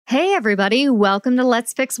Hey, everybody. Welcome to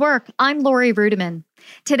Let's Fix Work. I'm Lori Rudiman.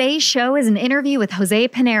 Today's show is an interview with Jose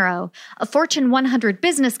Pinheiro, a Fortune 100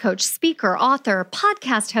 business coach, speaker, author,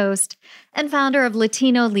 podcast host, and founder of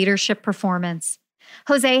Latino Leadership Performance.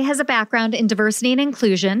 Jose has a background in diversity and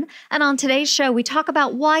inclusion, and on today's show, we talk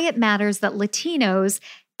about why it matters that Latinos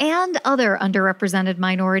and other underrepresented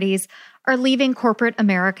minorities are leaving corporate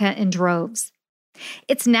America in droves.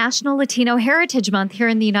 It's National Latino Heritage Month here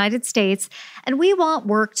in the United States, and we want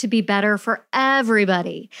work to be better for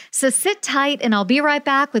everybody. So sit tight, and I'll be right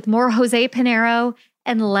back with more Jose Pinheiro,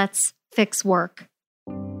 and let's fix work.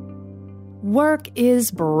 Work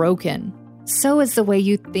is broken. So is the way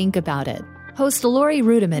you think about it. Host Lori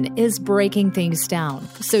Rudiman is breaking things down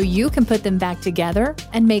so you can put them back together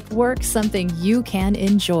and make work something you can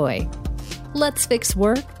enjoy. Let's fix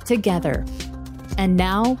work together. And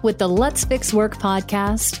now, with the Let's Fix Work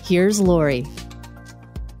podcast, here's Lori.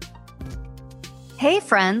 Hey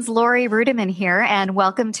friends, Lori Rudiman here, and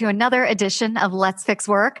welcome to another edition of Let's Fix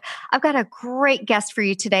Work. I've got a great guest for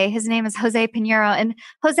you today. His name is Jose Pinheiro. And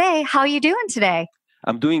Jose, how are you doing today?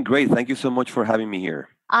 I'm doing great. Thank you so much for having me here.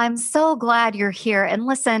 I'm so glad you're here. And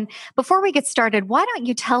listen, before we get started, why don't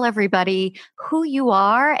you tell everybody who you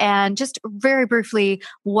are and just very briefly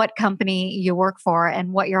what company you work for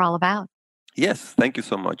and what you're all about? Yes, thank you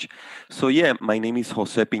so much. So my name is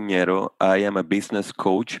Jose Pinheiro. I am a business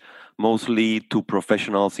coach, mostly to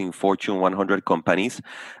professionals in Fortune 100 companies.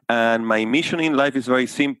 And my mission in life is very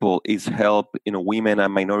simple, is help women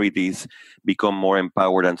and minorities become more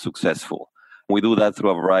empowered and successful. We do that through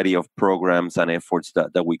a variety of programs and efforts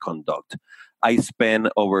that we conduct. I spent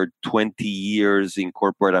over 20 years in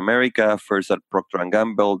corporate America, first at Procter &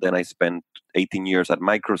 Gamble, then I spent 18 years at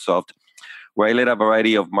Microsoft, where I led a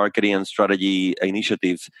variety of marketing and strategy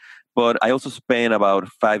initiatives. But I also spent about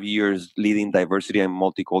 5 years leading diversity and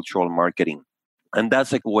multicultural marketing. And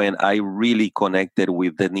that's when I really connected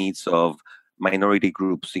with the needs of minority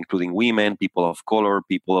groups, including women, people of color,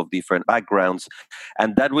 people of different backgrounds.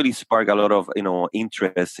 And that really sparked a lot of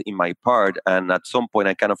interest in my part. And at some point,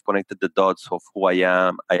 I kind of connected the dots of who I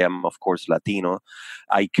am. I am, of course, Latino.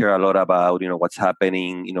 I care a lot about what's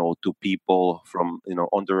happening to people from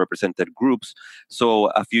underrepresented groups.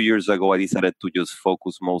 So a few years ago, I decided to just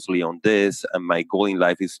focus mostly on this. And my goal in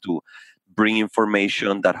life is to bring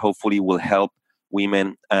information that hopefully will help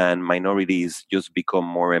women and minorities just become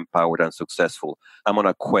more empowered and successful. I'm on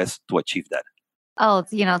a quest to achieve that. Oh,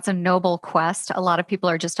 it's a noble quest. A lot of people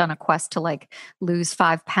are just on a quest to lose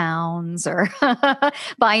 5 pounds or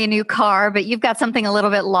buy a new car, but you've got something a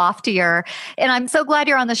little bit loftier. And I'm so glad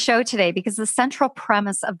you're on the show today because the central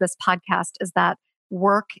premise of this podcast is that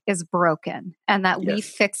work is broken and that we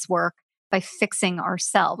fix work by fixing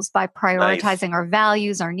ourselves, by prioritizing our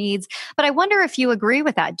values, our needs. But I wonder if you agree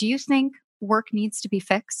with that. Do you think work needs to be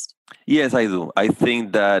fixed? Yes, I do. I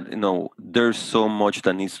think that, there's so much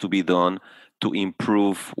that needs to be done to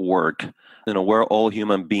improve work. We're all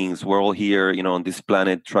human beings. We're all here, on this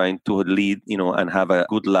planet trying to lead, and have a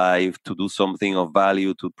good life, to do something of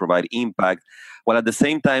value, to provide impact, while at the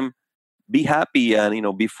same time, be happy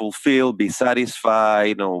and, be fulfilled, be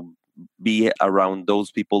satisfied, be around those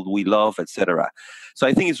people we love, etc. So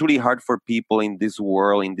I think it's really hard for people in this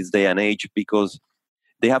world, in this day and age, because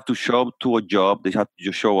they have to show up to a job. They have to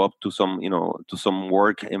just show up to some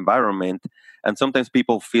work environment. And sometimes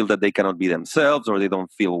people feel that they cannot be themselves, or they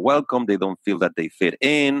don't feel welcome. They don't feel that they fit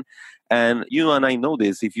in. And you and I know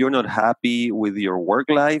this. If you're not happy with your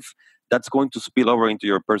work life, that's going to spill over into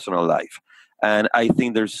your personal life. And I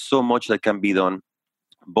think there's so much that can be done,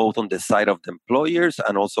 both on the side of the employers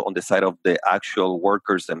and also on the side of the actual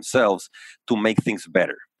workers themselves, to make things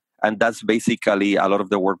better. And that's basically a lot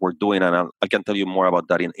of the work we're doing. And I can tell you more about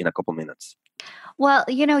that in a couple minutes. Well,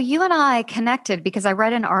 you and I connected because I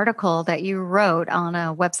read an article that you wrote on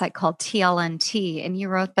a website called TLNT, and you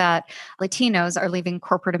wrote that Latinos are leaving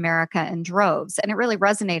corporate America in droves. And it really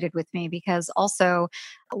resonated with me because also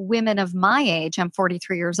women of my age, I'm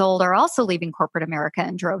 43 years old, are also leaving corporate America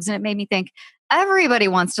in droves. And it made me think, everybody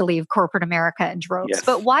wants to leave corporate America in droves. Yes.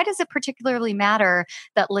 But why does it particularly matter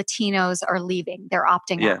that Latinos are leaving? They're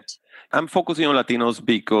opting out. I'm focusing on Latinos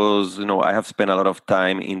because, I have spent a lot of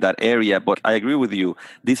time in that area, but I agree with you.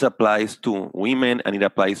 This applies to women and it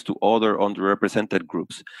applies to other underrepresented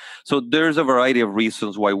groups. So there's a variety of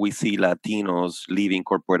reasons why we see Latinos leaving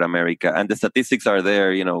corporate America. And the statistics are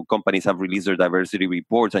there. Companies have released their diversity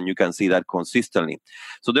reports and you can see that consistently.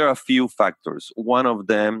 So there are a few factors. One of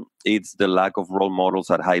them is the lack of role models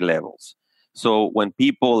at high levels. So when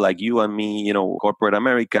people like you and me, corporate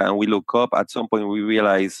America, and we look up, at some point we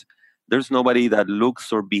realize there's nobody that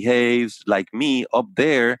looks or behaves like me up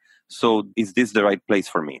there. So is this the right place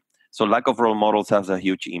for me? So lack of role models has a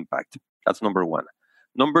huge impact. That's number one.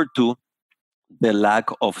 Number two, the lack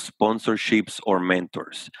of sponsorships or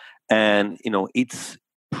mentors. And, it's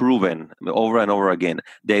proven over and over again.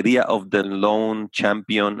 The idea of the lone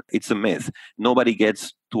champion, it's a myth. Nobody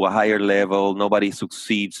gets to a higher level. Nobody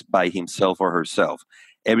succeeds by himself or herself.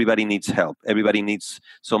 Everybody needs help. Everybody needs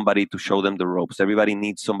somebody to show them the ropes. Everybody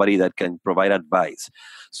needs somebody that can provide advice.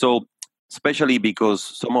 So especially because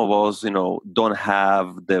some of us, don't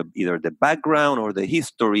have either the background or the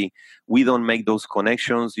history, we don't make those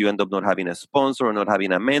connections. You end up not having a sponsor or not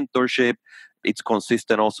having a mentorship. It's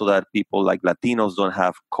consistent also that people like Latinos don't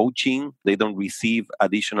have coaching. They don't receive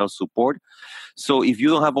additional support. So if you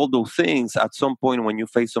don't have all those things, at some point when you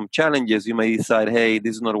face some challenges, you may decide, hey,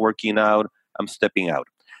 this is not working out. I'm stepping out.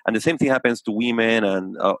 And the same thing happens to women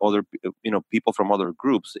and other, people from other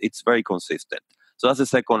groups. It's very consistent. So that's the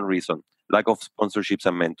second reason, lack of sponsorships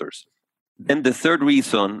and mentors. Then the third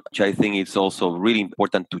reason, which I think is also really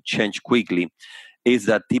important to change quickly, is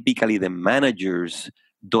that typically the managers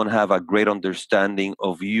don't have a great understanding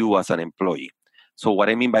of you as an employee. So what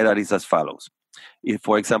I mean by that is as follows. If,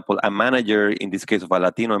 for example, a manager, in this case of a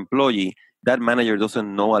Latino employee, that manager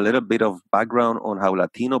doesn't know a little bit of background on how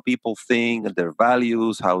Latino people think, their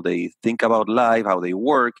values, how they think about life, how they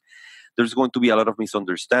work, there's going to be a lot of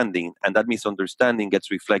misunderstanding. And that misunderstanding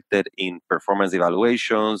gets reflected in performance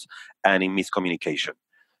evaluations and in miscommunication.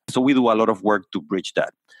 So we do a lot of work to bridge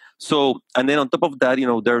that. So, and then on top of that,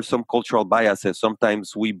 there are some cultural biases.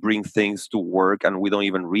 Sometimes we bring things to work and we don't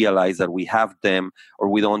even realize that we have them, or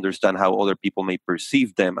we don't understand how other people may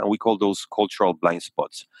perceive them. And we call those cultural blind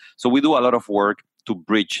spots. So we do a lot of work to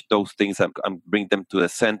bridge those things and bring them to the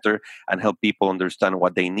center and help people understand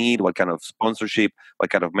what they need, what kind of sponsorship,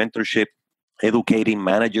 what kind of mentorship, educating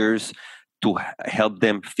managers to help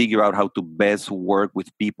them figure out how to best work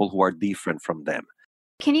with people who are different from them.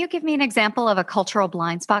 Can you give me an example of a cultural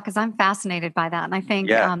blind spot? Because I'm fascinated by that. And I think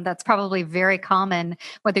that's probably very common,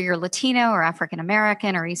 whether you're Latino or African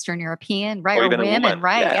American or Eastern European, right? Or even women,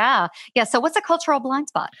 right? Yeah. So what's a cultural blind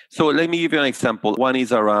spot? So let me give you an example. One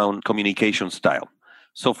is around communication style.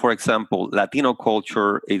 So, for example, Latino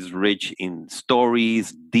culture is rich in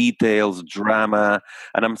stories, details, drama.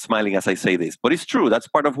 And I'm smiling as I say this, but it's true. That's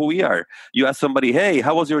part of who we are. You ask somebody, hey,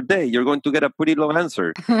 how was your day? You're going to get a pretty long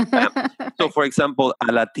answer. So, for example,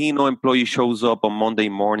 a Latino employee shows up on Monday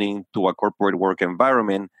morning to a corporate work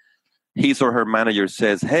environment. His or her manager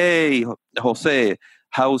says, hey, Jose,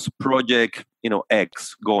 how's project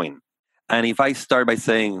X going? And if I start by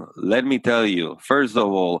saying, let me tell you, first of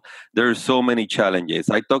all, there's so many challenges.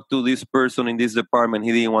 I talked to this person in this department.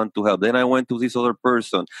 He didn't want to help. Then I went to this other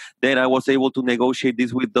person. Then I was able to negotiate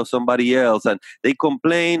this with somebody else. And they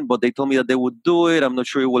complained, but they told me that they would do it. I'm not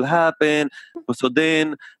sure it will happen. So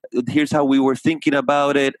then here's how we were thinking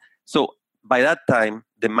about it. So by that time,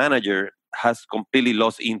 the manager has completely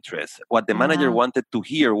lost interest. What the manager wanted to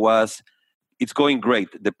hear was, it's going great.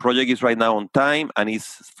 The project is right now on time and is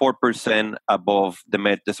 4% above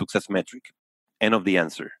the success metric. End of the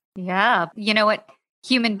answer. Yeah. You know what?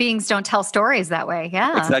 Human beings don't tell stories that way.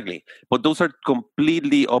 Yeah. Exactly. But those are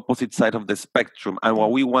completely opposite side of the spectrum. And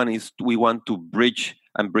what we want is we want to bridge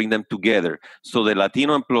and bring them together. So the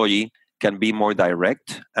Latino employee can be more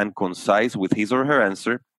direct and concise with his or her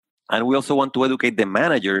answer. And we also want to educate the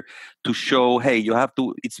manager to show, hey,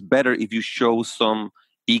 it's better if you show some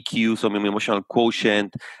EQ, some emotional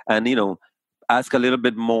quotient, and ask a little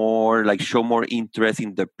bit more, like show more interest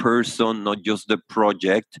in the person, not just the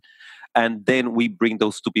project. And then we bring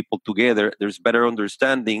those two people together. There's better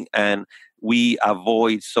understanding, and we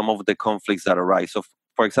avoid some of the conflicts that arise. So,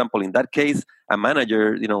 for example, in that case, a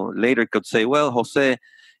manager, later could say, "Well, Jose,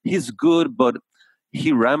 he's good, but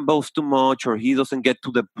he rambles too much, or he doesn't get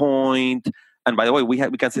to the point." And by the way, we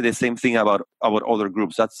can say the same thing about other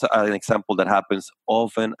groups. That's an example that happens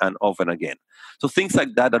often and often again. So things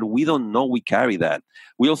like that we don't know, we carry that.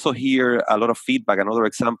 We also hear a lot of feedback. Another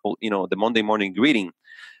example, the Monday morning greeting.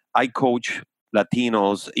 I coach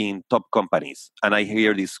Latinos in top companies, and I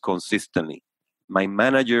hear this consistently. My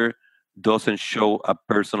manager doesn't show a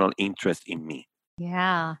personal interest in me.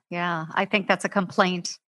 Yeah. I think that's a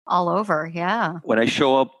complaint all over. Yeah. When I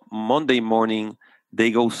show up Monday morning, they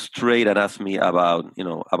go straight and ask me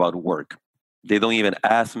about work. They don't even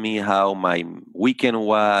ask me how my weekend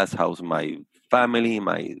was, how's my family,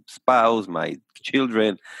 my spouse, my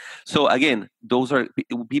children. So again, those are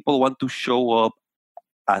people want to show up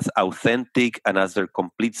as authentic and as their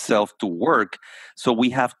complete self to work. So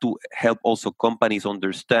we have to help also companies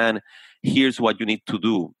understand, here's what you need to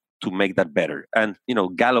do to make that better. And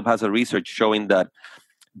Gallup has a research showing that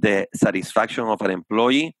the satisfaction of an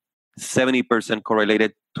employee 70%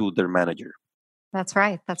 correlated to their manager. That's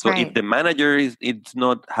right. That's So right. if the manager it's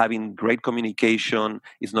not having great communication,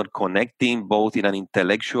 is not connecting both in an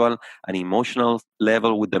intellectual and emotional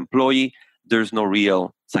level with the employee, there's no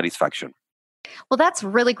real satisfaction. Well, that's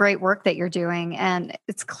really great work that you're doing. And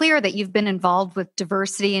it's clear that you've been involved with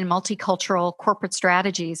diversity and multicultural corporate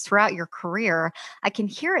strategies throughout your career. I can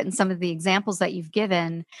hear it in some of the examples that you've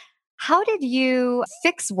given. How did you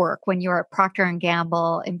fix work when you were at Procter &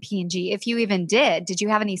 Gamble and P&G? If you even did you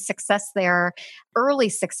have any success there, early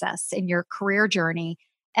success in your career journey?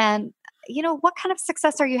 And, what kind of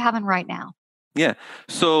success are you having right now? Yeah.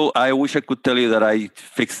 So I wish I could tell you that I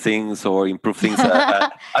fix things or improve things at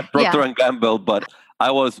Procter Yeah. and Gamble, but I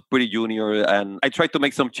was pretty junior and I tried to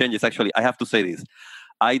make some changes. Actually, I have to say this.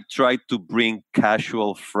 I tried to bring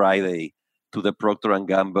Casual Friday to the Procter and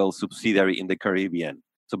Gamble subsidiary in the Caribbean.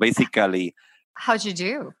 So basically, How'd you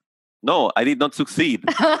do? no, I did not succeed.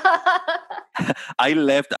 I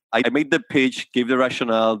left. I made the pitch, gave the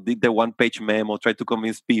rationale, did the one-page memo, tried to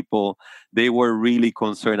convince people. They were really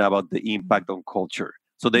concerned about the impact on culture.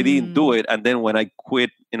 So they didn't do it. And then when I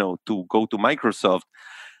quit, to go to Microsoft,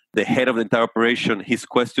 the head of the entire operation, his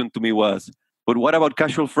question to me was, but what about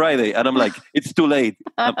Casual Friday? And I'm like, it's too late.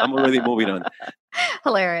 I'm already moving on.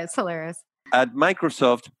 Hilarious. At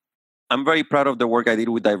Microsoft, I'm very proud of the work I did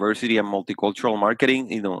with diversity and multicultural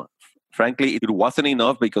marketing. Frankly, it wasn't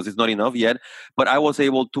enough because it's not enough yet, but I was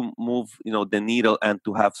able to move, the needle and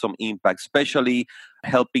to have some impact, especially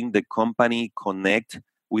helping the company connect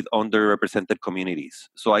with underrepresented communities.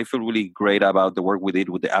 So I feel really great about the work we did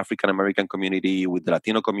with the African American community, with the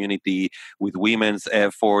Latino community, with women's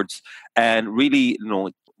efforts, and really,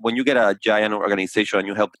 when you get a giant organization and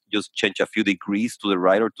you help just change a few degrees to the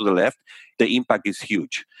right or to the left, the impact is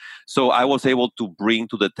huge. So I was able to bring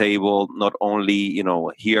to the table not only,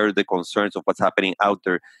 hear the concerns of what's happening out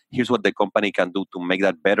there, here's what the company can do to make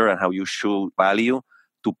that better and how you show value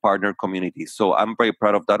to partner communities. So I'm very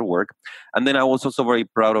proud of that work. And then I was also very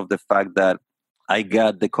proud of the fact that I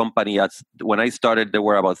got the company when I started, there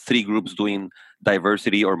were about 3 groups doing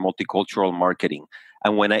diversity or multicultural marketing.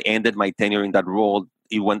 And when I ended my tenure in that role,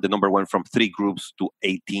 the number went from 3 groups to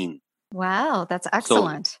 18. Wow, that's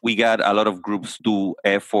excellent. So we got a lot of groups do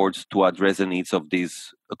efforts to address the needs of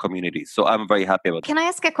these communities. So I'm very happy about Can I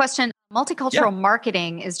ask a question? Multicultural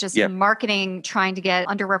marketing is just marketing trying to get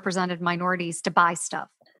underrepresented minorities to buy stuff,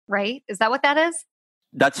 right? Is that what that is?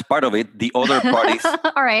 That's part of it. The other part is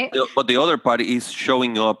all right. But the other part is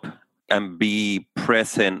showing up and be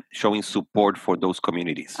present, showing support for those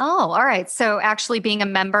communities. Oh, all right. So actually being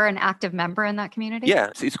an active member in that community? Yeah,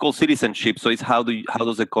 it's called citizenship. So it's how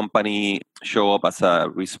does a company show up as a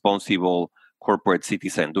responsible corporate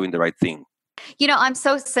citizen doing the right thing? I'm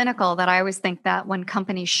so cynical that I always think that when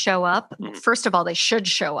companies show up, first of all, they should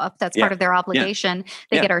show up. That's part of their obligation.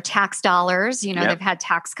 They get our tax dollars. They've had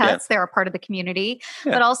tax cuts. They're a part of the community.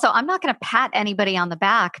 But also, I'm not going to pat anybody on the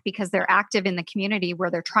back because they're active in the community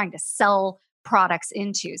where they're trying to sell products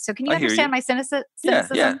into. So can you understand my cynicism?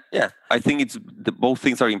 Yeah. I think both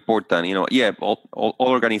things are important. All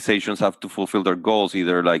organizations have to fulfill their goals,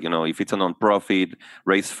 either if it's a nonprofit,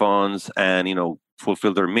 raise funds and,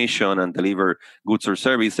 fulfill their mission and deliver goods or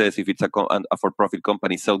services. If it's a for-profit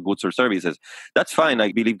company, sell goods or services. That's fine.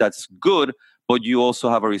 I believe that's good, but you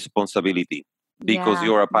also have a responsibility because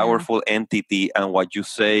you're a powerful entity and what you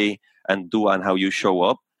say and do and how you show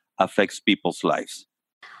up affects people's lives.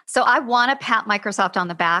 So I want to pat Microsoft on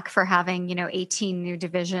the back for having, 18 new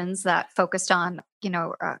divisions that focused on,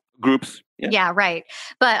 groups. Yeah, right.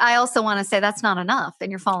 But I also want to say that's not enough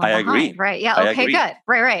and you're falling behind. Agree. Right. Yeah. Okay, good.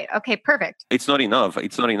 Right. Okay, perfect. It's not enough.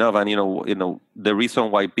 And, the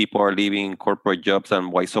reason why people are leaving corporate jobs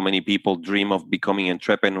and why so many people dream of becoming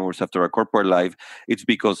entrepreneurs after a corporate life, it's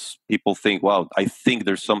because people think, wow, I think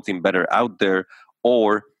there's something better out there,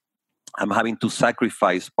 or I'm having to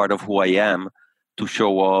sacrifice part of who I am to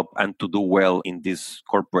show up and to do well in this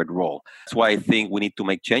corporate role. That's why I think we need to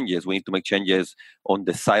make changes. We need to make changes on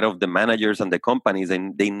the side of the managers and the companies,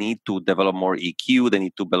 and they need to develop more EQ. They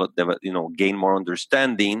need to gain more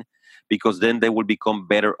understanding, because then they will become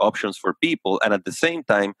better options for people. And at the same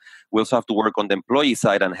time, we also have to work on the employee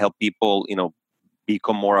side and help people,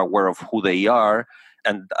 become more aware of who they are.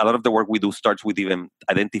 And a lot of the work we do starts with even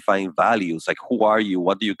identifying values, like who are you,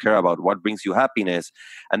 what do you care about, what brings you happiness,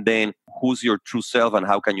 and then who's your true self and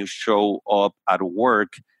how can you show up at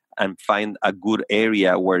work and find a good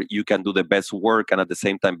area where you can do the best work and at the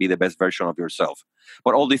same time be the best version of yourself.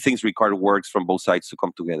 But all these things require works from both sides to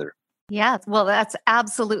come together. Yeah, well, that's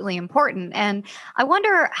absolutely important. And I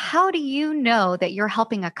wonder, how do you know that you're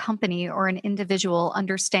helping a company or an individual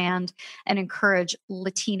understand and encourage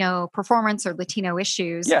Latino performance or Latino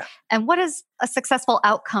issues? Yeah. And what does a successful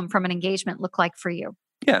outcome from an engagement look like for you?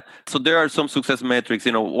 Yeah. So there are some success metrics.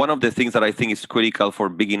 One of the things that I think is critical for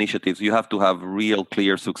big initiatives, you have to have real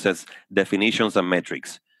clear success definitions and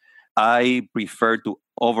metrics. I prefer to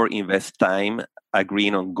overinvest time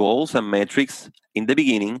agreeing on goals and metrics in the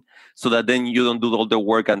beginning so that then you don't do all the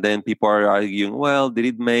work and then people are arguing, well, did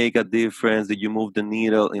it make a difference? Did you move the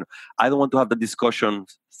needle? I don't want to have the discussion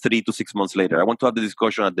 3 to 6 months later. I want to have the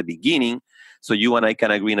discussion at the beginning so you and I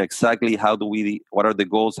can agree on exactly what are the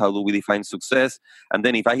goals, how do we define success? And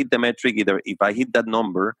then if I hit the metric, either if I hit that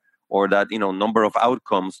number or that number of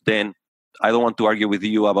outcomes, then I don't want to argue with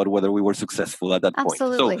you about whether we were successful at that point.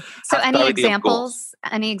 Absolutely. So have any clarity of goals.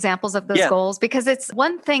 examples of those Yeah. goals? Because it's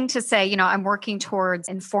one thing to say, I'm working towards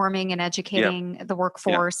informing and educating the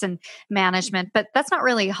workforce and management, but that's not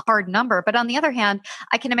really a hard number. But on the other hand,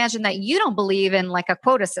 I can imagine that you don't believe in like a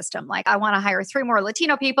quota system. Like, I want to hire 3 more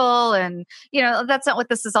Latino people, and that's not what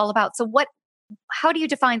this is all about. So how do you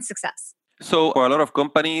define success? So for a lot of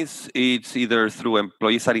companies, it's either through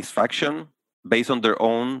employee satisfaction based on their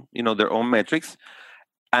own metrics,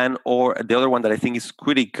 and or the other one that I think is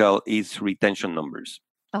critical is retention numbers.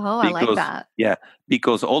 Oh, I like that. Yeah,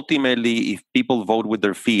 because ultimately, if people vote with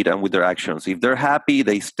their feet and with their actions, if they're happy,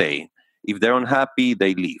 they stay. If they're unhappy,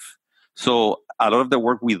 they leave. So a lot of the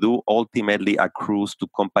work we do ultimately accrues to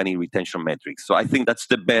company retention metrics. So I think that's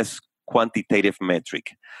the best quantitative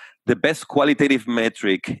metric. The best qualitative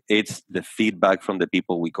metric is the feedback from the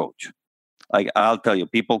people we coach. Like, I'll tell you,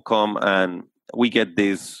 people come and we get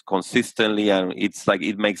this consistently, and it's like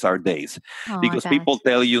it makes our days. Because people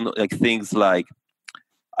tell you like things like,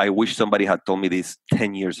 I wish somebody had told me this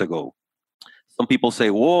 10 years ago. Some people say,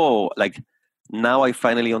 whoa, like now I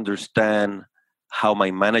finally understand how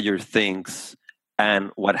my manager thinks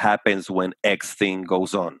and what happens when X thing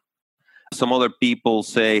goes on. Some other people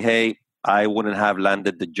say, hey, I wouldn't have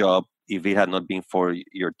landed the job if it had not been for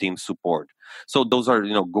your team's support. So those are,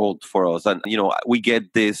 gold for us. And, we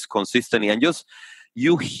get this consistently, and just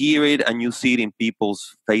you hear it and you see it in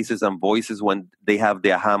people's faces and voices when they have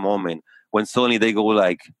the aha moment, when suddenly they go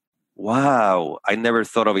like, wow, I never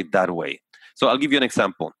thought of it that way. So I'll give you an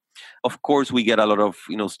example. Of course, we get a lot of,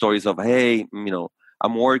 stories of, hey,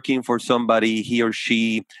 I'm working for somebody, he or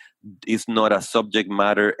she is not a subject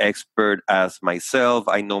matter expert as myself.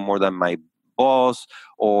 I know more than my boss,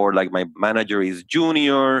 or like my manager is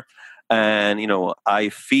junior, and I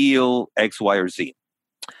feel X, Y, or Z.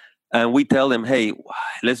 And we tell them, hey,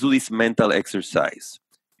 let's do this mental exercise.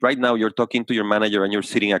 Right now, you're talking to your manager and you're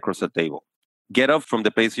sitting across the table. Get up from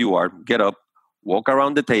the place you are, get up, walk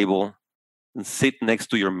around the table, and sit next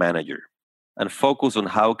to your manager, and focus on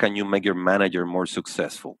how can you make your manager more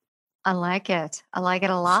successful. I like it. I like it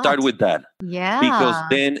a lot. Start with that. Yeah. Because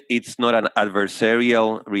then it's not an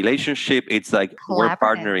adversarial relationship. It's like we're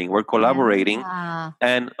partnering, we're collaborating. Yeah.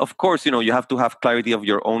 And of course, you have to have clarity of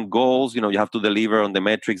your own goals. You have to deliver on the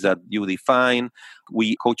metrics that you define.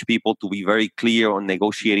 We coach people to be very clear on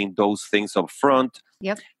negotiating those things up front.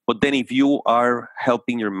 Yep. But then if you are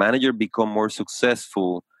helping your manager become more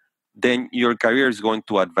successful, then your career is going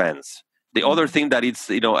to advance. The other thing that it's,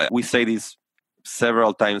 we say this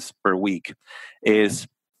several times per week, is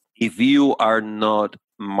if you are not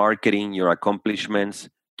marketing your accomplishments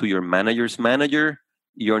to your manager's manager,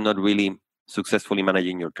 you're not really successfully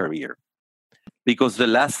managing your career. Because the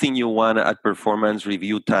last thing you want at performance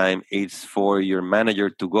review time is for your manager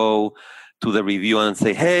to go to the review and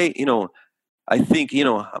say, hey, I think,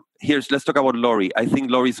 let's talk about Lori. I think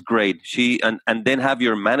Lori's great. And then have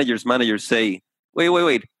your manager's manager say,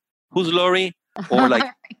 wait, who's Lori? Or like,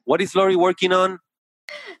 what is Lori working on?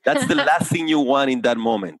 That's the last thing you want in that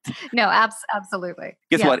moment. No, absolutely.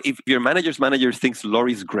 Guess what? If your manager's manager thinks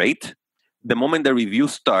Lori's great, the moment the review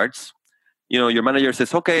starts, your manager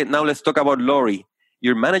says, okay, now let's talk about Lori.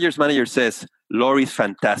 Your manager's manager says, Lori's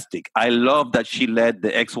fantastic. I love that she led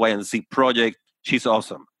the X, Y, and Z project. She's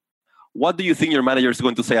awesome. What do you think your manager is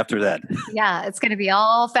going to say after that? Yeah, it's going to be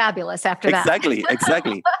all fabulous after that.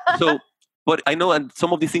 Exactly. So, but I know, and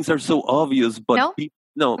some of these things are so obvious, but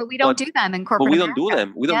but we don't do them in corporate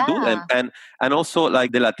America. We don't do them. And also,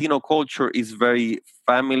 like, the Latino culture is very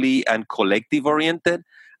family and collective oriented.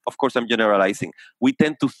 Of course, I'm generalizing. We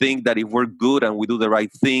tend to think that if we're good and we do the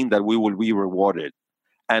right thing, that we will be rewarded.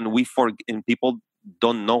 And people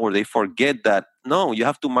don't know, or they forget that, no, you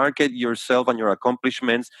have to market yourself and your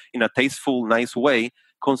accomplishments in a tasteful, nice way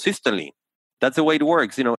consistently. That's the way it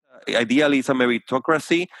works. ideally it's a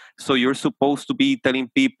meritocracy. So you're supposed to be telling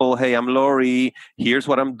people, hey, I'm Lori, here's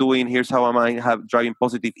what I'm doing, here's how I might have driving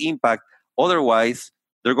positive impact. Otherwise,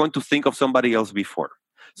 they're going to think of somebody else before.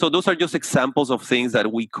 So those are just examples of things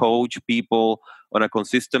that we coach people on a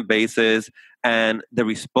consistent basis. And the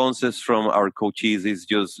responses from our coaches is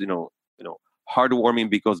just, heartwarming,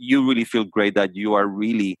 because you really feel great that you are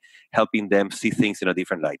really helping them see things in a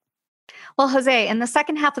different light. Well, Jose, in the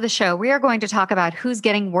second half of the show, we are going to talk about who's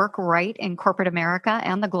getting work right in corporate America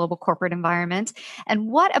and the global corporate environment, and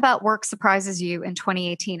what about work surprises you in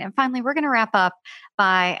 2018. And finally, we're going to wrap up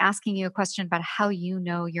by asking you a question about how you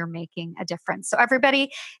know you're making a difference. So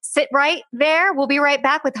everybody sit right there. We'll be right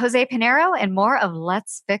back with Jose Pinero and more of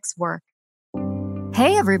Let's Fix Work.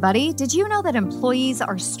 Hey, everybody. Did you know that employees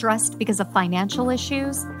are stressed because of financial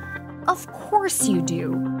issues? Of course you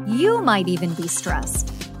do. You might even be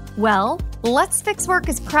stressed. Well, Let's Fix Work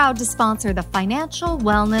is proud to sponsor the Financial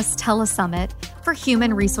Wellness Telesummit for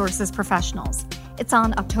Human Resources Professionals. It's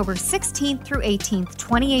on October 16th through 18th,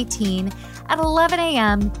 2018 at 11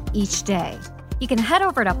 a.m. each day. You can head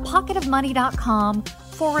over to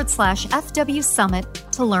pocketofmoney.com/FW Summit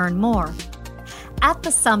to learn more. At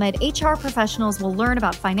the summit, HR professionals will learn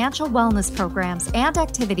about financial wellness programs and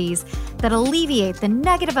activities that alleviate the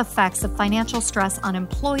negative effects of financial stress on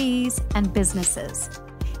employees and businesses.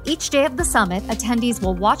 Each day of the summit, attendees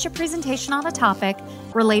will watch a presentation on a topic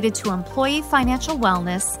related to employee financial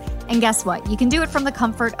wellness. And guess what? You can do it from the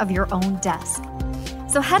comfort of your own desk.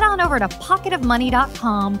 So head on over to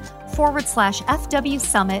pocketofmoney.com/FW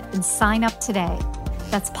Summit and sign up today.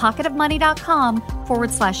 That's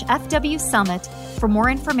pocketofmoney.com/FW Summit for more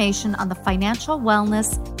information on the Financial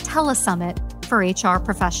Wellness Telesummit for HR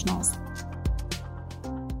professionals.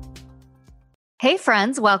 Hey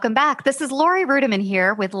friends, welcome back. This is Lori Rudiman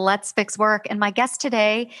here with Let's Fix Work, and my guest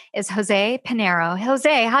today is Jose Pinero.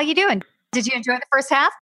 Jose, how you doing? Did you enjoy the first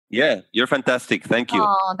half? Yeah, you're fantastic. Thank you.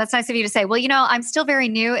 Oh, that's nice of you to say. Well, I'm still very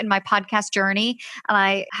new in my podcast journey, and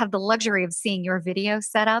I have the luxury of seeing your video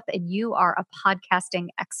setup, and you are a podcasting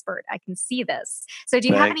expert. I can see this. So do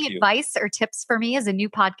you have any advice or tips for me as a new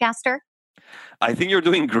podcaster? I think you're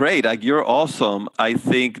doing great. Like, you're awesome. I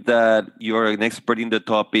think that you're an expert in the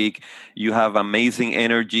topic. You have amazing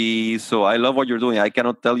energy. So I love what you're doing. I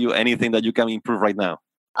cannot tell you anything that you can improve right now.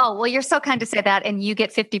 Oh, well, you're so kind to say that, and you get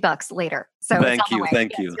 $50 later. So thank you.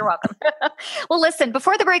 Thank you. You're welcome. Well, listen,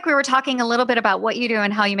 before the break, we were talking a little bit about what you do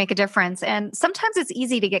and how you make a difference. And sometimes it's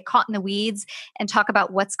easy to get caught in the weeds and talk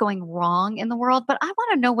about what's going wrong in the world, but I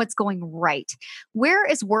want to know what's going right. Where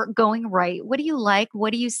is work going right? What do you like?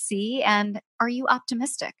 What do you see? And are you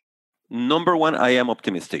optimistic? Number one, I am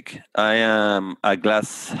optimistic. I am a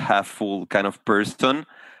glass half full kind of person.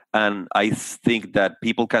 And I think that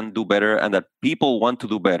people can do better and that people want to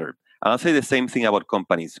do better. And I'll say the same thing about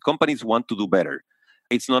companies. Companies want to do better.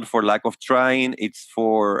 It's not for lack of trying. It's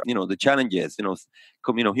for, the challenges.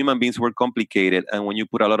 Human beings were complicated. And when you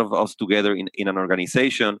put a lot of us together in an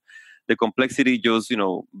organization, the complexity just,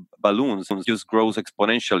 balloons, just grows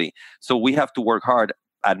exponentially. So we have to work hard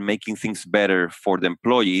at making things better for the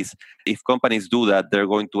employees. If companies do that, they're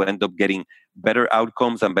going to end up getting better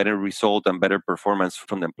outcomes and better result and better performance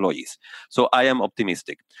from the employees. So I am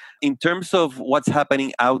optimistic. In terms of what's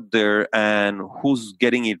happening out there and who's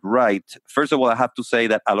getting it right, first of all, I have to say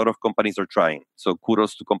that a lot of companies are trying. So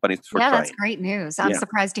kudos to companies for trying. Yeah, that's great news. I'm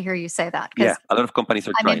surprised to hear you say that. Yeah, a lot of companies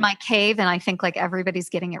are trying. I'm in my cave and I think like everybody's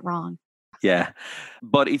getting it wrong. Yeah,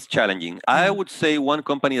 but it's challenging. I would say one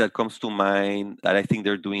company that comes to mind that I think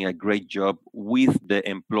they're doing a great job with the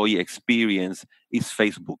employee experience is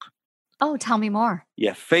Facebook. Oh, tell me more.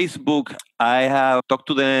 Yeah, Facebook, I have talked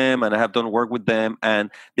to them and I have done work with them,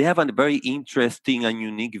 and they have a very interesting and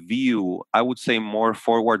unique view. I would say more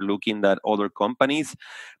forward-looking than other companies.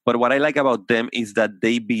 But what I like about them is that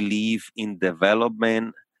they believe in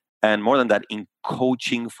development and, more than that, in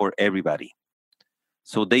coaching for everybody.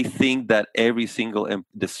 So they think that every single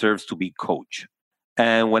deserves to be coached.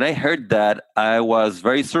 And when I heard that, I was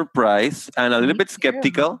very surprised and a little bit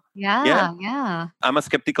skeptical. Yeah. I'm a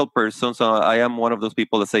skeptical person. So I am one of those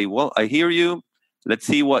people that say, well, I hear you. Let's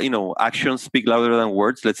see what, actions speak louder than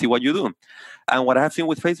words. Let's see what you do. And what I have seen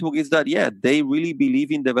with Facebook is that, they really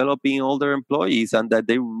believe in developing all their employees and that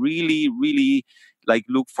they really, really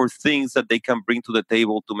look for things that they can bring to the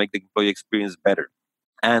table to make the employee experience better.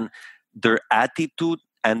 And their attitude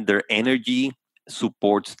and their energy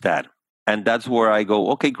supports that. And that's where I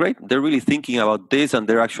go, okay, great. They're really thinking about this and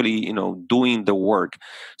they're actually, doing the work.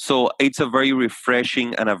 So it's a very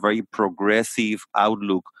refreshing and a very progressive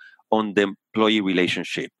outlook on the employee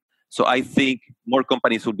relationship. So I think more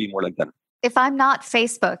companies would be more like that. if I'm not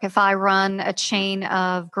Facebook, if I run a chain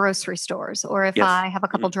of grocery stores or if Yes. I have a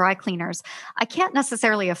couple dry cleaners, I can't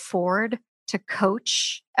necessarily afford to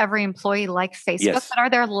coach every employee like Facebook. Yes. But are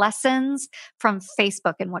there lessons from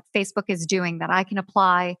Facebook and what Facebook is doing that I can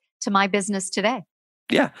apply to my business today?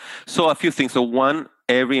 Yeah. So a few things. So one,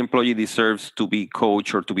 every employee deserves to be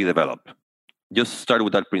coached or to be developed. Just start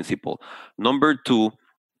with that principle. Number two,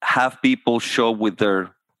 have people show with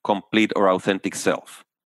their complete or authentic self.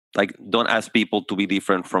 Like, don't ask people to be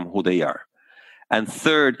different from who they are. And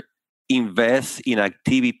third, invest in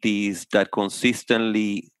activities that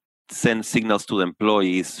consistently send signals to the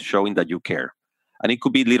employees showing that you care. And it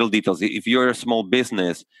could be little details. If you're a small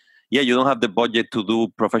business, yeah, you don't have the budget to do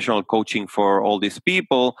professional coaching for all these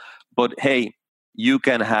people, but hey, you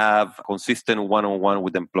can have consistent one-on-one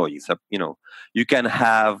with employees. You can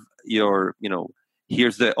have your,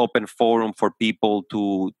 here's the open forum for people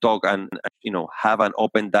to talk and, have an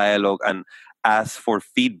open dialogue and ask for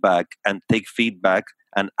feedback and take feedback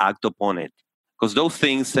and act upon it. Because those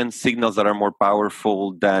things send signals that are more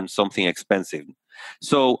powerful than something expensive.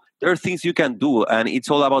 So there are things you can do, and it's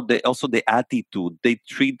all about the attitude. They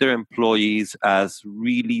treat their employees as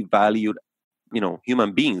really valued,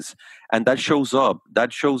 human beings, and that shows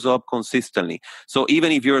up consistently. So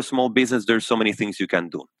even if you're a small business, there's so many things you can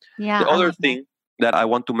do. Yeah. The other thing that I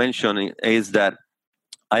want to mention is that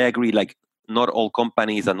I agree, like, not all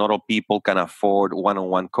companies and not all people can afford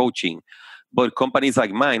one-on-one coaching. But companies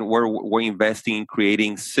like mine, we're investing in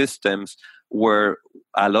creating systems where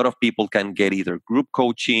a lot of people can get either group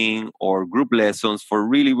coaching or group lessons for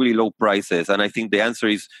really, really low prices. And I think the answer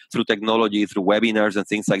is through technology, through webinars and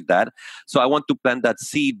things like that. So I want to plant that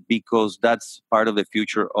seed because that's part of the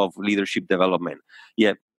future of leadership development.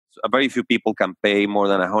 Yeah. Very few people can pay more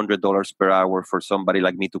than $100 per hour for somebody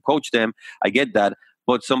like me to coach them. I get that.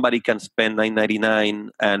 But somebody can spend $9.99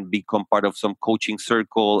 and become part of some coaching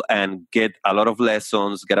circle and get a lot of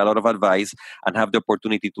lessons, get a lot of advice, and have the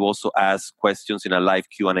opportunity to also ask questions in a live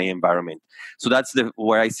Q&A environment. So that's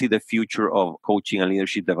where I see the future of coaching and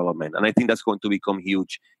leadership development. And I think that's going to become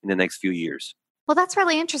huge in the next few years. Well, that's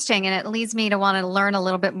really interesting. And it leads me to want to learn a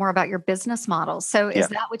little bit more about your business model. So is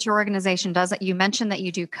that what your organization does? You mentioned that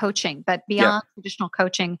you do coaching, but beyond traditional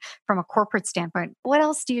coaching from a corporate standpoint, what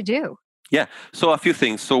else do you do? Yeah. So a few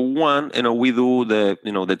things. So one, we do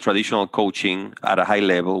the traditional coaching at a high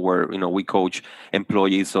level where, we coach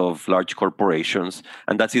employees of large corporations,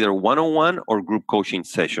 and that's either one-on-one or group coaching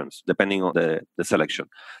sessions, depending on the selection.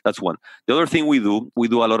 That's one. The other thing we do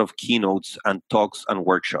a lot of keynotes and talks and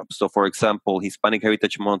workshops. So for example, Hispanic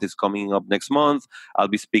Heritage Month is coming up next month. I'll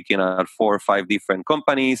be speaking at 4 or 5 different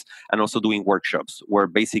companies and also doing workshops where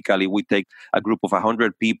basically we take a group of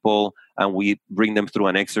 100 people and we bring them through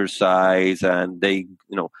an exercise, and they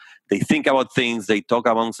think about things, they talk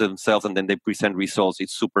amongst themselves, and then they present results.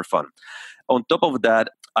 It's super fun. On top of that,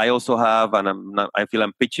 I also have, and I feel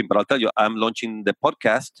I'm pitching, but I'll tell you, I'm launching the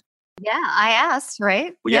podcast. Yeah, I asked,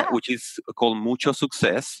 right? Yeah, which is called Mucho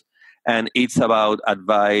Success, and it's about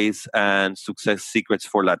advice and success secrets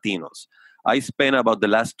for Latinos. I spent about the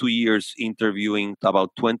last 2 years interviewing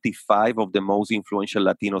about 25 of the most influential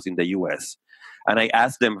Latinos in the US. And I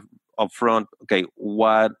asked them up front, okay,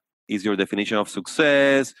 what is your definition of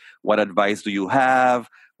success? What advice do you have?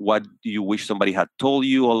 What do you wish somebody had told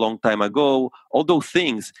you a long time ago? All those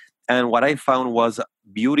things. And what I found was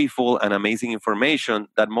beautiful and amazing information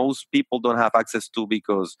that most people don't have access to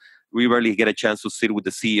because we rarely get a chance to sit with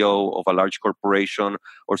the CEO of a large corporation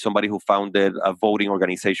or somebody who founded a voting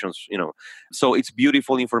organizations, So it's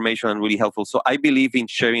beautiful information and really helpful. So I believe in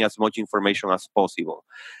sharing as much information as possible.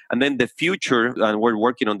 And then the future, and we're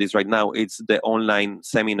working on this right now, it's the online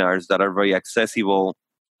seminars that are very accessible,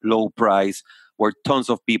 low price, where tons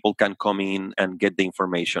of people can come in and get the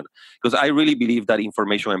information. Because I really believe that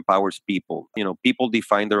information empowers people. People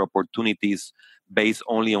define their opportunities based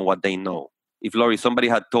only on what they know. If, Lori, somebody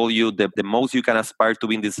had told you that the most you can aspire to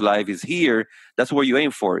be in this life is here, that's where you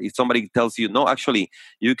aim for. If somebody tells you, no, actually,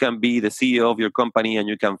 you can be the CEO of your company and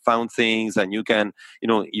you can found things and you can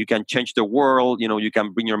change the world, you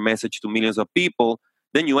can bring your message to millions of people,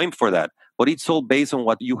 then you aim for that. But it's all based on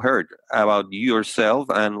what you heard about yourself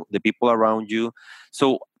and the people around you.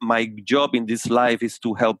 So my job in this life is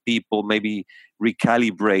to help people maybe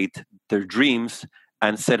recalibrate their dreams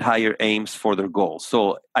and set higher aims for their goals.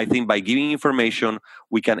 So I think by giving information,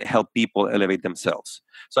 we can help people elevate themselves.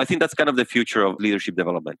 So I think that's kind of the future of leadership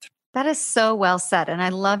development. That is so well said. And I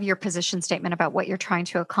love your position statement about what you're trying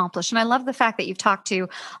to accomplish. And I love the fact that you've talked to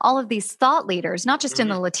all of these thought leaders, not just in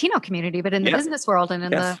the Latino community, but in the business world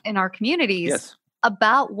and in our communities. Yes.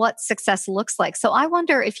 about what success looks like. So I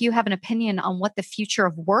wonder if you have an opinion on what the future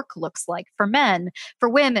of work looks like for men, for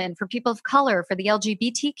women, for people of color, for the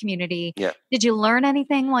LGBT community. Yeah. Did you learn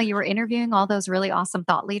anything while you were interviewing all those really awesome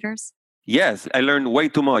thought leaders? Yes, I learned way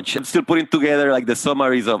too much. I'm still putting together like the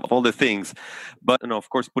summaries of all the things, but of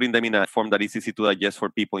course, putting them in a form that is easy to digest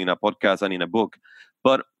for people in a podcast and in a book.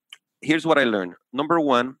 But here's what I learned. Number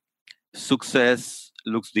one, success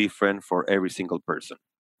looks different for every single person.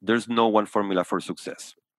 There's no one formula for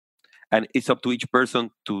success. And it's up to each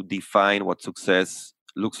person to define what success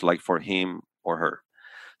looks like for him or her.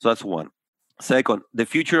 So that's one. Second, the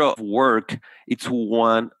future of work, it's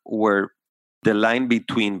one where the line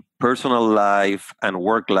between personal life and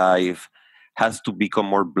work life has to become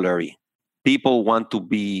more blurry. People want to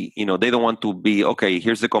be, they don't want to be, okay,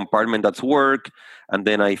 here's the compartment that's work, and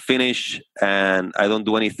then I finish and I don't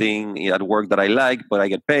do anything at work that I like, but I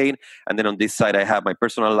get paid. And then on this side, I have my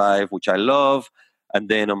personal life, which I love. And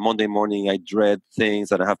then on Monday morning, I dread things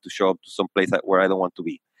that I have to show up to some place where I don't want to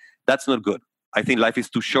be. That's not good. I think life is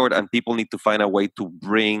too short and people need to find a way to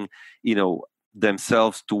bring,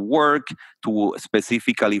 themselves to work, to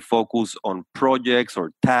specifically focus on projects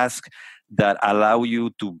or tasks that allow you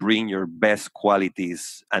to bring your best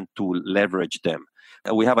qualities and to leverage them.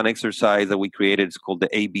 We have an exercise that we created. It's called the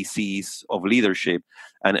ABCs of leadership.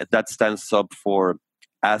 And that stands up for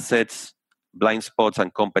assets, blind spots,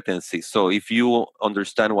 and competencies. So if you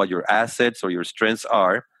understand what your assets or your strengths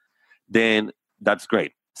are, then that's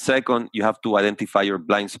great. Second, you have to identify your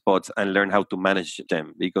blind spots and learn how to manage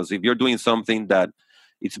them. Because if you're doing something that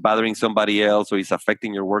it's bothering somebody else or it's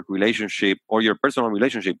affecting your work relationship or your personal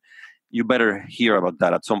relationship, you better hear about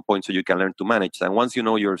that at some point so you can learn to manage. And once you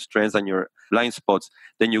know your strengths and your blind spots,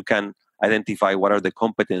 then you can identify what are the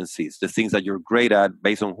competencies, the things that you're great at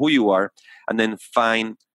based on who you are, and then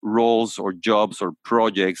find roles or jobs or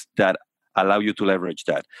projects that allow you to leverage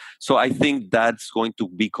that. So I think that's going to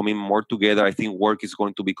be coming more together. I think work is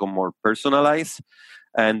going to become more personalized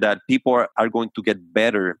and that people are going to get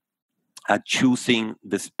better at choosing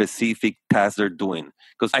the specific task they're doing.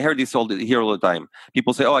 Because I heard this all the time.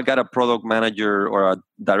 People say, oh, I got a product manager or a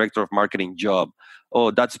director of marketing job.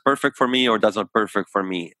 Oh, that's perfect for me or that's not perfect for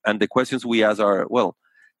me. And the questions we ask are, well,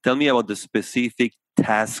 tell me about the specific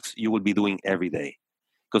tasks you will be doing every day.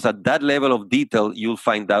 Because at that level of detail, you'll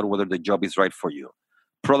find out whether the job is right for you.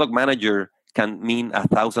 Product manager can mean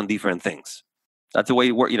 1,000 different things. That's the way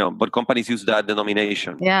it works, but companies use that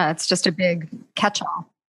denomination. Yeah, it's just a big catch-all.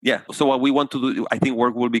 Yeah. So what we want to do, I think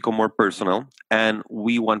work will become more personal and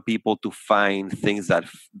we want people to find things that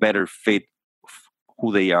better fit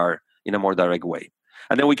who they are in a more direct way.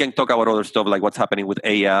 And then we can talk about other stuff like what's happening with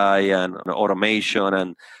AI and automation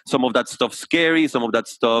and some of that stuff scary, some of that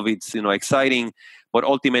stuff it's exciting. But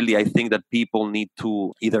ultimately, I think that people need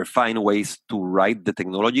to either find ways to ride the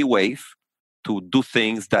technology wave, to do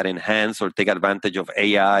things that enhance or take advantage of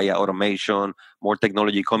AI, automation, more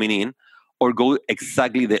technology coming in, or go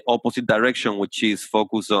exactly the opposite direction, which is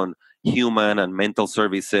focus on human and mental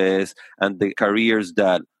services and the careers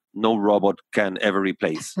that no robot can ever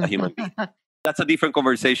replace a human being. That's a different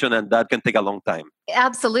conversation and that can take a long time.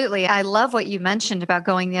 Absolutely. I love what you mentioned about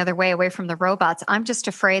going the other way away from the robots. I'm just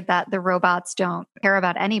afraid that the robots don't care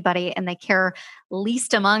about anybody and they care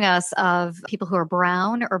least among us of people who are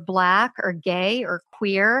brown or black or gay or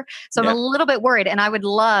queer. So I'm a little bit worried and I would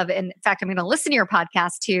love, in fact, I'm going to listen to your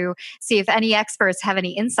podcast to see if any experts have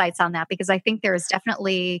any insights on that because I think there's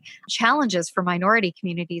definitely challenges for minority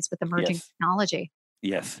communities with emerging technology.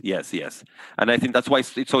 Yes. And I think that's why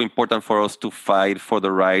it's so important for us to fight for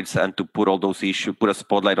the rights and to put all those issues, put a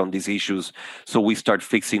spotlight on these issues so we start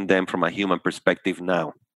fixing them from a human perspective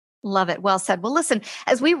now. Love it. Well said. Well, listen,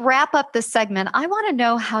 as we wrap up this segment, I want to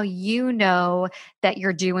know how you know that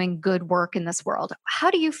you're doing good work in this world. How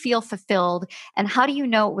do you feel fulfilled? And how do you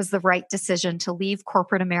know it was the right decision to leave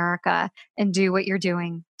corporate America and do what you're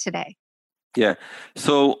doing today? Yeah.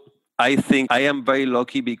 So I think I am very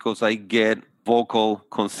lucky because I get vocal,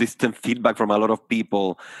 consistent feedback from a lot of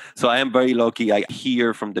people. So I am very lucky. I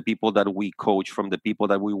hear from the people that we coach, from the people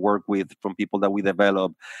that we work with, from people that we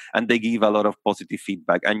develop, and they give a lot of positive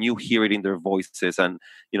feedback. And you hear it in their voices. And,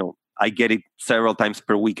 I get it several times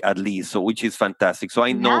per week at least, so which is fantastic. So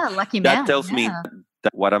I know that tells me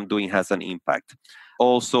that what I'm doing has an impact.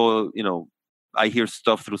 Also, I hear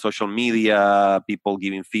stuff through social media, people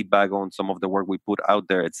giving feedback on some of the work we put out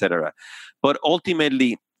there, etc. But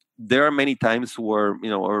ultimately, there are many times where,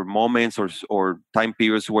 or moments or time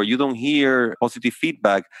periods where you don't hear positive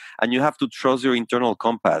feedback and you have to trust your internal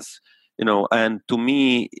compass, and to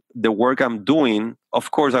me, the work I'm doing,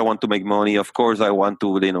 of course, I want to make money. Of course, I want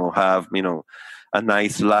to, have, a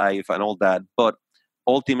nice life and all that. But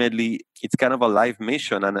ultimately it's kind of a life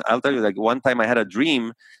mission. And I'll tell you, like one time I had a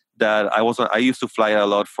dream that I used to fly a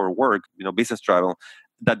lot for work, business travel,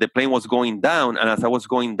 that the plane was going down. And as I was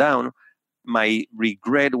going down, my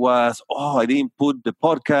regret was, I didn't put the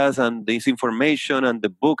podcast and this information and the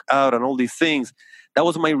book out and all these things. That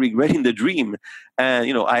was my regret in the dream.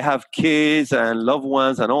 And, I have kids and loved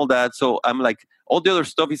ones and all that. So I'm like, all the other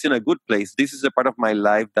stuff is in a good place. This is a part of my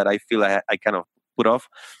life that I feel I kind of put off.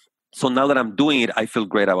 So now that I'm doing it, I feel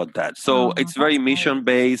great about that. So it's very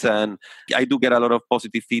mission-based, and I do get a lot of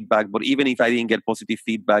positive feedback. But even if I didn't get positive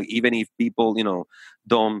feedback, even if people,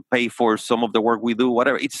 don't pay for some of the work we do,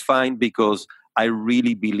 whatever, it's fine, because I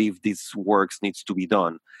really believe this work needs to be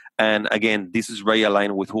done. And again, this is very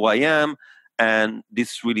aligned with who I am, and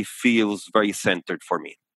this really feels very centered for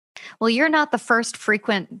me. Well, you're not the first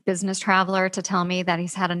frequent business traveler to tell me that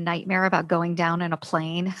he's had a nightmare about going down in a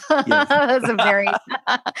plane. Yes. That's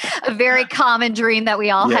a very common dream that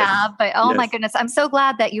we all have. But my goodness, I'm so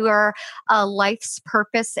glad that your life's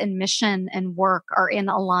purpose and mission and work are in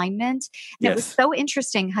alignment. And it was so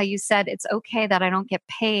interesting how you said it's okay that I don't get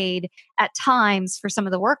paid at times for some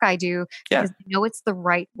of the work I do, because I know it's the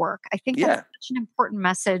right work. I think that's such an important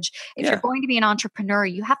message. If you're going to be an entrepreneur,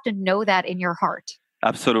 you have to know that in your heart.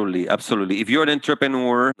 Absolutely. Absolutely. If you're an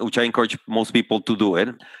entrepreneur, which I encourage most people to do it,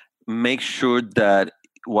 make sure that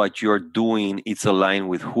what you're doing is aligned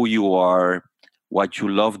with who you are, what you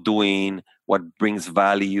love doing, what brings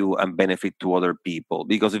value and benefit to other people.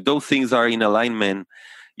 Because if those things are in alignment,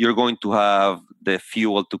 you're going to have the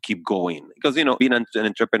fuel to keep going. Because, being an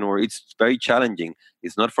entrepreneur, it's very challenging.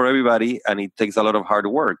 It's not for everybody, and it takes a lot of hard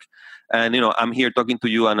work. And, I'm here talking to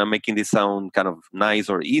you and I'm making this sound kind of nice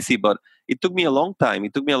or easy, but it took me a long time.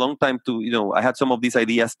 It took me a long time to, I had some of these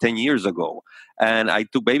ideas 10 years ago, and I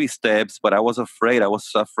took baby steps, but I was afraid. I was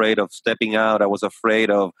afraid of stepping out. I was afraid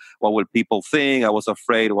of what will people think. I was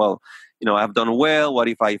afraid, I've done well. What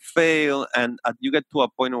if I fail? And you get to a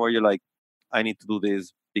point where you're like, I need to do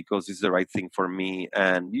this because it's the right thing for me.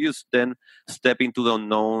 And you just then step into the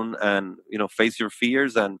unknown and, face your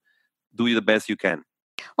fears and do the best you can.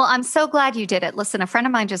 Well, I'm so glad you did it. Listen, a friend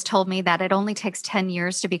of mine just told me that it only takes 10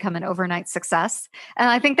 years to become an overnight success. And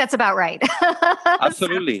I think that's about right.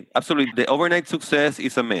 Absolutely. Absolutely. The overnight success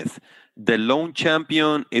is a myth. The lone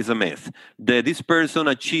champion is a myth. This person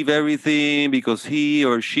achieved everything because he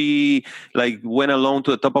or she went alone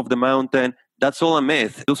to the top of the mountain. That's all a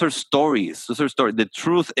myth. Those are stories. The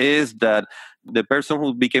truth is that the person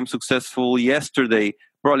who became successful yesterday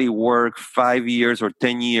probably worked 5 years or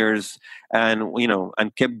 10 years and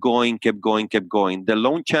kept going. The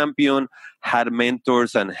lone champion had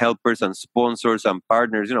mentors and helpers and sponsors and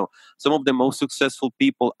partners. Some of the most successful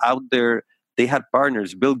people out there, they had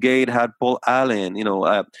partners. Bill Gates had Paul Allen.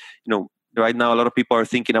 Right now, a lot of people are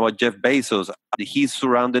thinking about Jeff Bezos. He's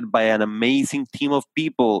surrounded by an amazing team of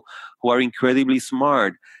people who are incredibly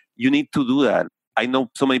smart. You need to do that. I know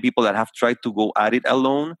so many people that have tried to go at it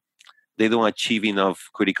alone. They don't achieve enough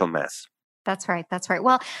critical mass. That's right.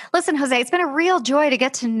 Well, listen, Jose, it's been a real joy to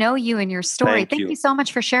get to know you and your story. Thank you so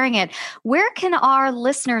much for sharing it. Where can our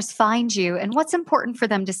listeners find you, and what's important for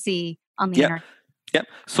them to see on the internet? Yeah.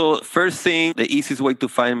 So first thing, the easiest way to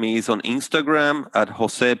find me is on Instagram at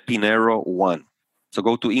Jose Pinero 1. So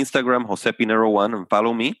go to Instagram, Jose Pinero 1, and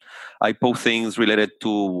follow me. I post things related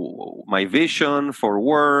to my vision for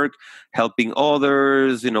work, helping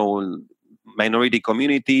others, minority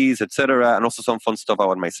communities, etc., and also some fun stuff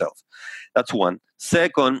about myself. That's one.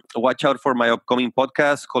 Second, watch out for my upcoming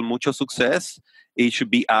podcast called Mucho Success. It should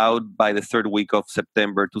be out by the third week of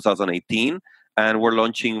September 2018. And we're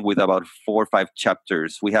launching with about 4 or 5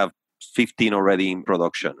 chapters. We have 15 already in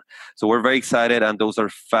production. So we're very excited, and those are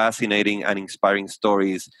fascinating and inspiring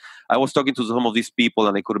stories. I was talking to some of these people,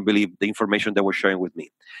 and I couldn't believe the information they were sharing with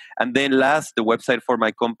me. And then last, the website for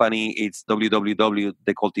my company, it's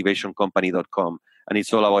www.thecultivationcompany.com. And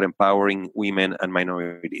it's all about empowering women and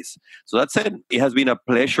minorities. So that's it. It has been a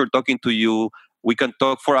pleasure talking to you. We can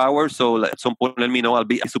talk for hours. So at some point, let me know. I'll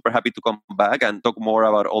be super happy to come back and talk more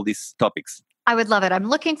about all these topics. I would love it. I'm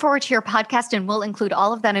looking forward to your podcast, and we'll include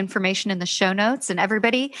all of that information in the show notes. And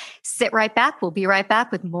everybody, sit right back. We'll be right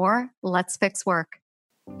back with more Let's Fix Work.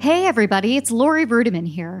 Hey, everybody. It's Lori Rudiman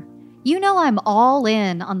here. You know I'm all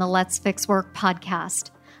in on the Let's Fix Work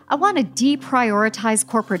podcast. I want to deprioritize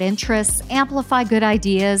corporate interests, amplify good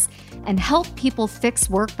ideas, and help people fix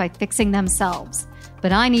work by fixing themselves.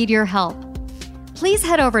 But I need your help. Please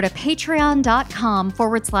head over to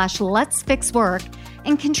patreon.com/Let's Fix Work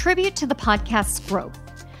and contribute to the podcast's growth.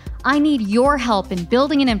 I need your help in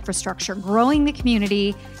building an infrastructure, growing the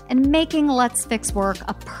community, and making Let's Fix Work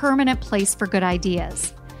a permanent place for good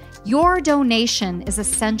ideas. Your donation is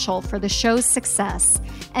essential for the show's success,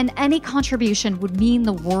 and any contribution would mean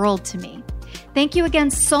the world to me. Thank you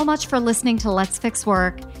again so much for listening to Let's Fix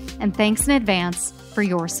Work, and thanks in advance for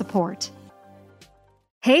your support.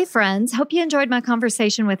 Hey friends, hope you enjoyed my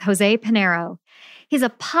conversation with Jose Pinero. He's a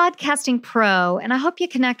podcasting pro, and I hope you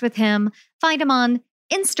connect with him. Find him on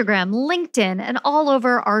Instagram, LinkedIn, and all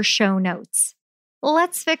over our show notes.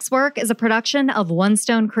 Let's Fix Work is a production of One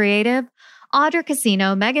Stone Creative. Audra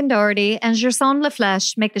Casino, Megan Doherty, and Gerson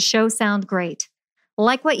Laflèche make the show sound great.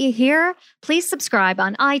 Like what you hear? Please subscribe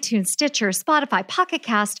on iTunes, Stitcher, Spotify, Pocket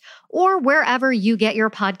Cast, or wherever you get your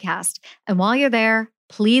podcast. And while you're there,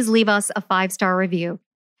 please leave us a 5-star review.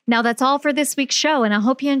 Now that's all for this week's show, and I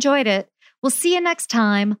hope you enjoyed it. We'll see you next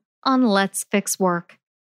time on Let's Fix Work.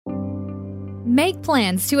 Make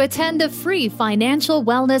plans to attend a free financial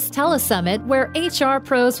wellness telesummit where HR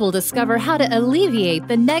pros will discover how to alleviate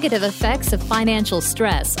the negative effects of financial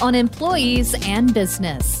stress on employees and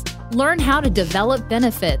business. Learn how to develop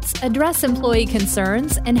benefits, address employee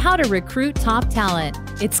concerns, and how to recruit top talent.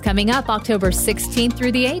 It's coming up October 16th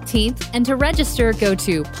through the 18th, and to register, go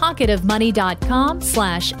to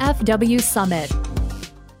pocketofmoney.com/FW Summit.